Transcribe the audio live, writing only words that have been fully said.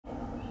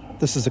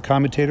This is a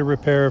commutator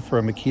repair for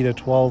a Makita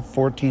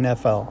 1214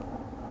 FL.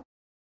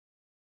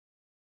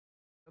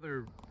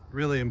 Another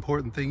really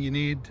important thing you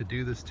need to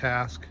do this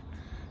task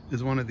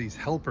is one of these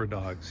helper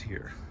dogs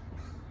here.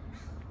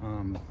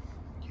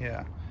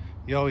 Yeah,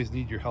 you always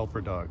need your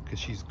helper dog because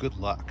she's good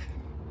luck.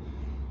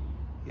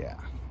 Yeah,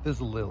 this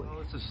is Lily.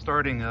 Well, this is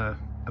starting a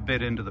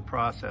bit into the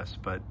process,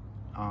 but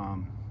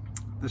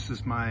this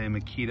is my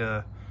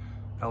Makita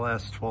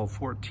LS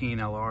 1214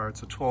 LR.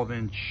 It's a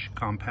 12-inch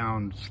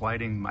compound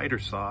sliding miter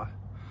saw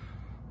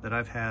that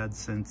I've had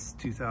since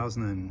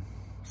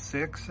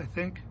 2006, I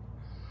think.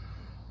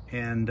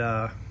 And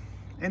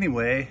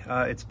anyway,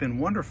 it's been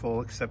wonderful,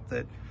 except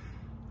that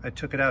I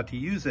took it out to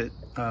use it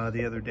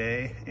the other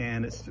day,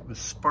 and it was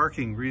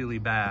sparking really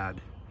bad.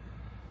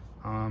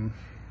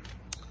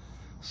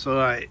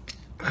 So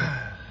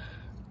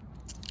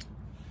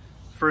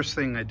first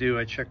thing I do,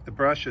 I check the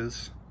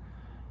brushes,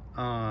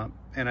 and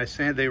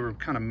they were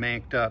kind of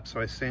manked up,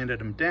 so I sanded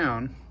them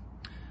down,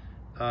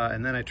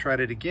 and then I tried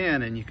it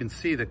again, and you can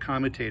see the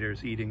commutator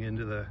is eating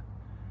into the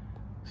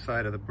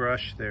side of the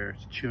brush there.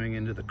 It's chewing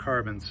into the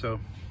carbon. So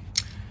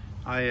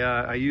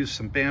I used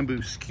some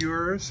bamboo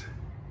skewers,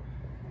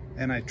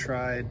 and I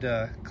tried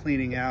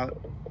cleaning out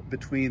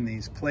between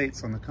these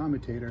plates on the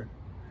commutator,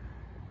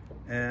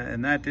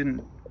 and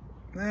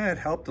that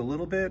helped a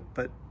little bit,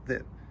 but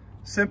the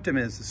symptom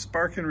is it's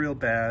sparking real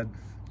bad,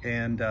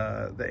 and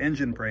the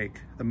engine brake,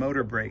 the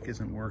motor brake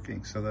isn't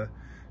working, so the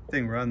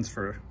thing runs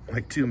for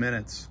like 2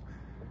 minutes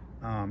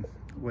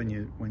when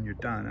you're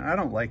done. And I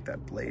don't like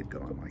that blade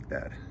going like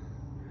that.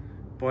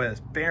 Boy, this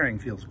bearing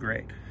feels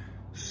great.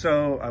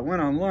 So I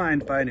went online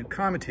to buy a new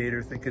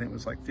commutator, thinking it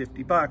was like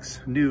 50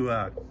 bucks. New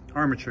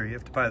armature, you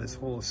have to buy this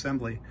whole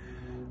assembly.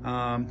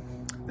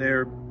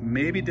 They're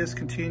maybe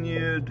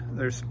discontinued.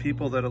 There's some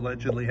people that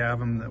allegedly have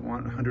them that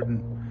want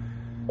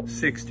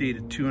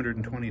 $160 to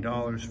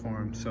 $220 for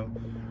them. So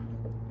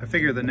I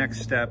figure the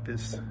next step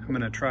is I'm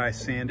gonna try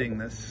sanding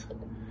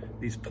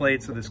these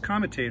plates of this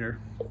commutator,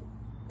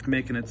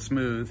 making it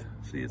smooth.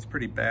 See, it's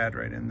pretty bad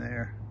right in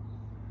there.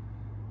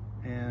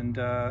 And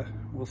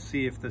we'll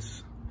see if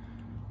this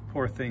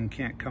poor thing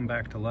can't come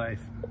back to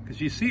life.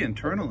 Because you see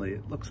internally,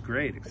 it looks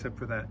great, except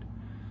for that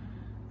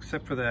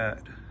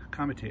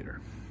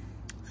commutator.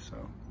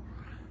 So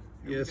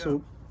yeah,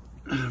 so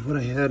what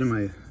I had in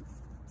my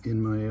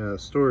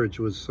storage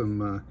was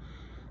some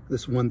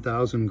this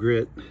 1000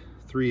 grit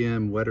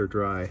 3M wet or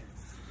dry.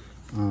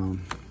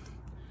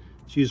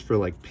 It's used for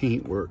like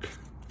paint work,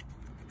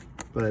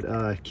 but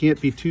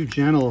can't be too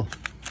gentle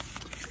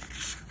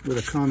with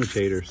a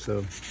commutator, so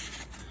I'm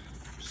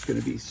just going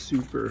to be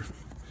super.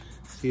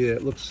 See,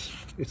 that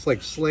it's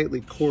like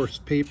slightly coarse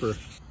paper,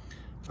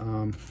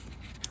 and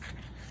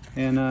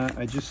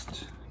I'm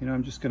just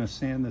going to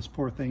sand this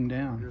poor thing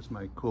down. Here's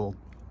my cool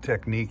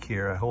technique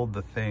here. I hold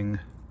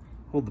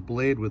the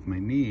blade with my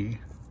knee,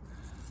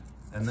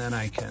 and then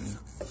I can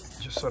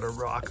just sort of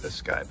rock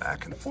this guy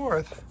back and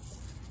forth,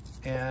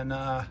 and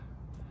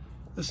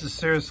this is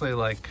seriously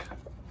like,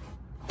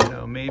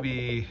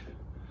 maybe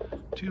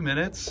 2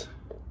 minutes,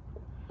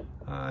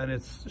 and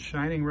it's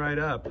shining right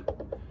up.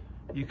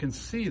 You can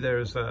see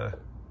there's a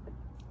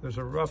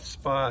rough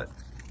spot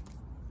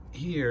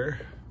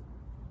here,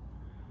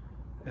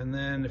 and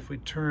then if we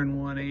turn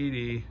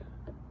 180,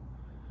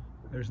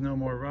 there's no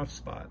more rough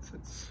spots.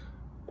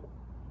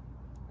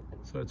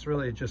 So it's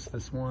really just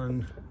this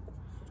one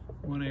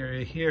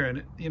area here,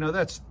 and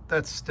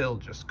that's still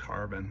just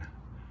carbon.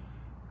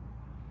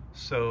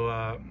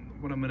 So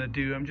what I'm gonna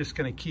do, I'm just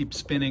gonna keep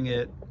spinning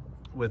it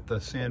with the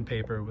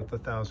sandpaper with the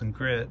 1000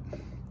 grit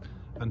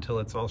until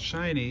it's all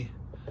shiny,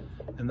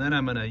 and then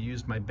I'm gonna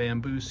use my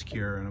bamboo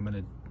skewer and I'm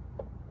gonna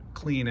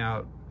clean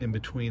out in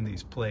between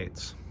these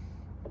plates.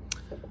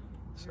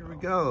 So here we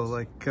go,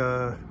 like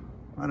I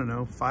don't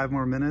know, 5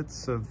 more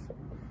minutes of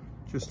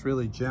just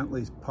really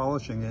gently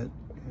polishing it,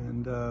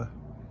 and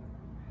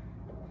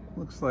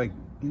looks like,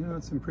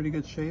 it's in pretty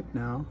good shape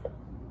now.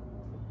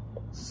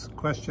 It's a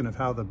question of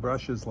how the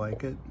brushes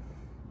like it,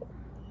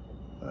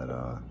 but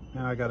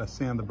now I gotta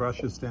sand the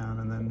brushes down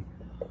and then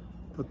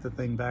put the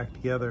thing back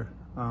together.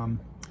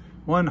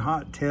 One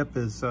hot tip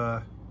is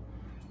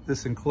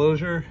this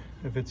enclosure,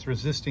 if it's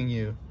resisting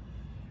you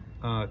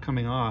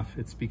coming off,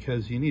 it's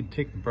because you need to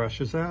take the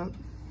brushes out.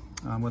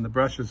 When the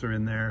brushes are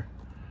in there,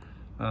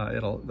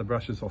 the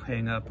brushes will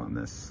hang up on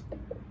this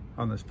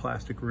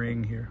plastic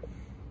ring here.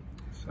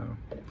 So,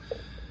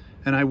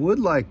 and I would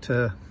like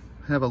to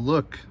have a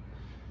look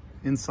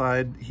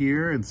inside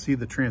here and see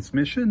the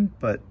transmission,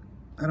 but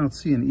I don't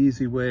see an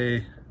easy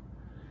way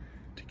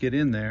to get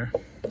in there.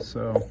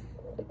 So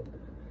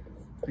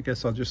I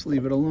guess I'll just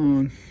leave it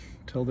alone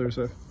until there's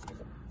a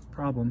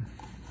problem.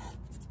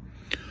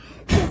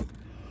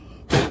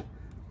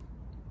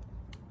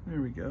 There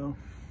we go.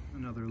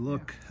 Another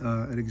look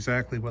at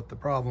exactly what the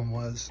problem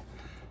was.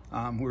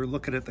 We're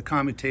looking at the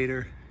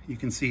commutator. You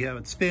can see how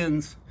it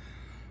spins.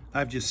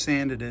 I've just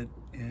sanded it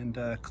and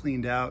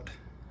cleaned out,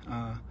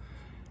 so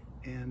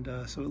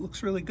it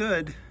looks really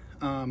good.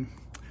 I'm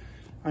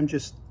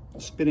just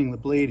spinning the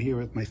blade here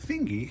with my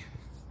fingy,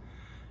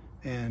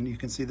 And you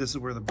can see this is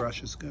where the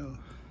brushes go.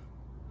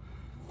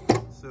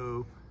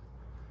 So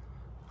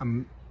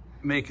I'm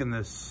making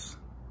this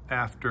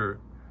after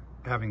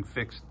having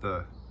fixed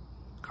the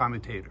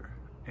commutator.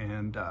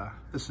 And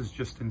this is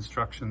just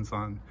instructions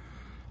on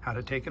how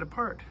to take it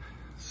apart.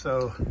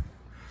 So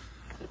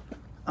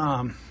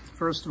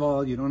first of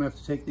all, you don't have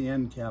to take the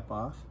end cap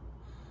off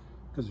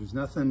because there's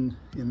nothing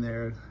in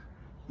there.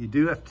 You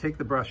do have to take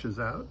the brushes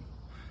out.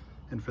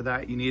 And for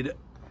that, you need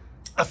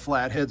a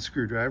flathead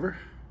screwdriver.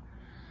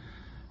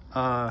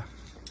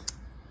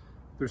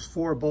 There's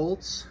 4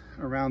 bolts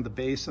around the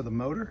base of the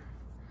motor.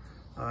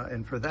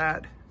 And for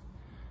that,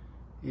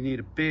 you need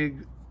a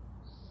big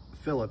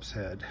Phillips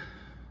head.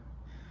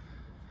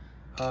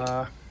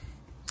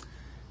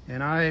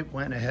 And I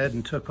went ahead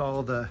and took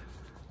all the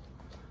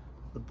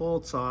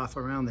bolts off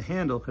around the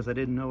handle because I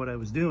didn't know what I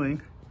was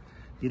doing.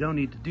 You don't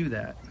need to do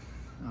that.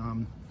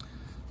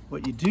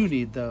 What you do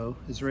need though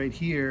is right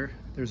here,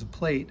 there's a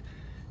plate.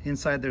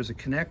 Inside there's a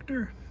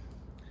connector.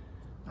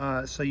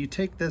 So you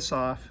take this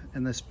off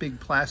and this big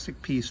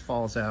plastic piece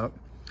falls out,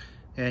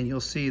 and you'll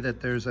see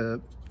that there's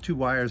 2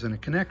 wires and a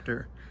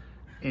connector.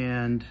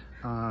 And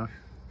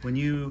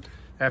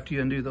after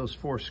you undo those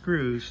 4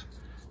 screws,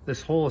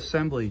 this whole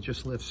assembly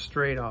just lifts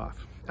straight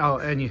off. Oh,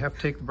 and you have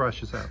to take the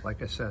brushes out,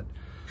 like I said.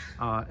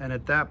 And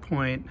at that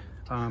point,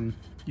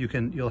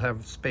 you'll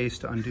have space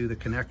to undo the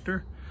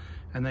connector,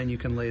 and then you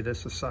can lay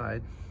this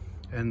aside,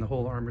 and the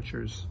whole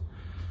armature's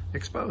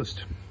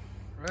exposed.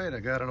 All right, I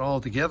got it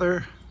all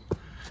together.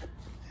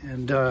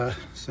 And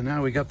so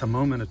now we got the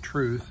moment of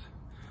truth.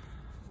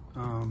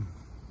 I'm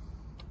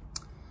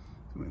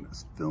gonna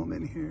film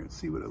in here and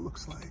see what it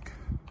looks like.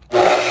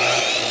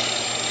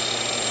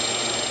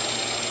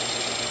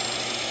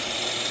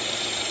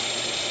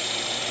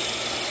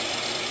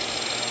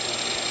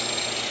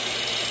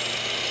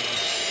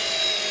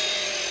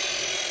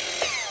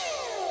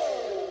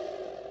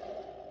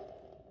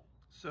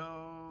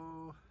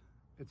 So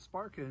it's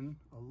sparking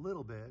a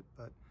little bit,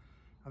 but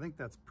I think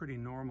that's pretty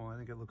normal. I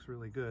think it looks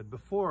really good.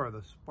 Before,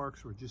 the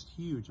sparks were just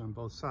huge on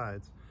both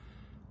sides.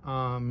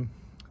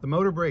 The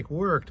motor brake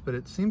worked, but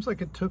it seems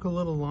like it took a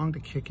little long to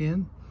kick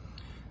in.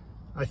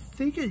 I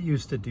think it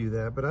used to do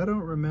that, but I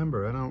don't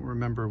remember. I don't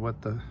remember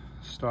what the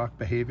stock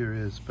behavior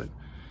is, but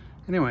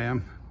anyway,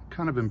 I'm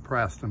kind of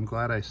impressed. I'm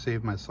glad I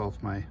saved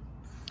myself my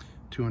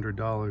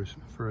 $200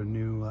 for a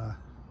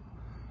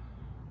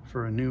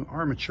new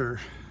armature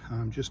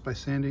just by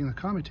sanding the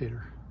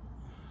commutator.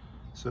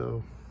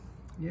 So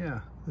yeah,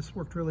 this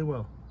worked really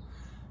well.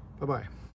 Bye-bye.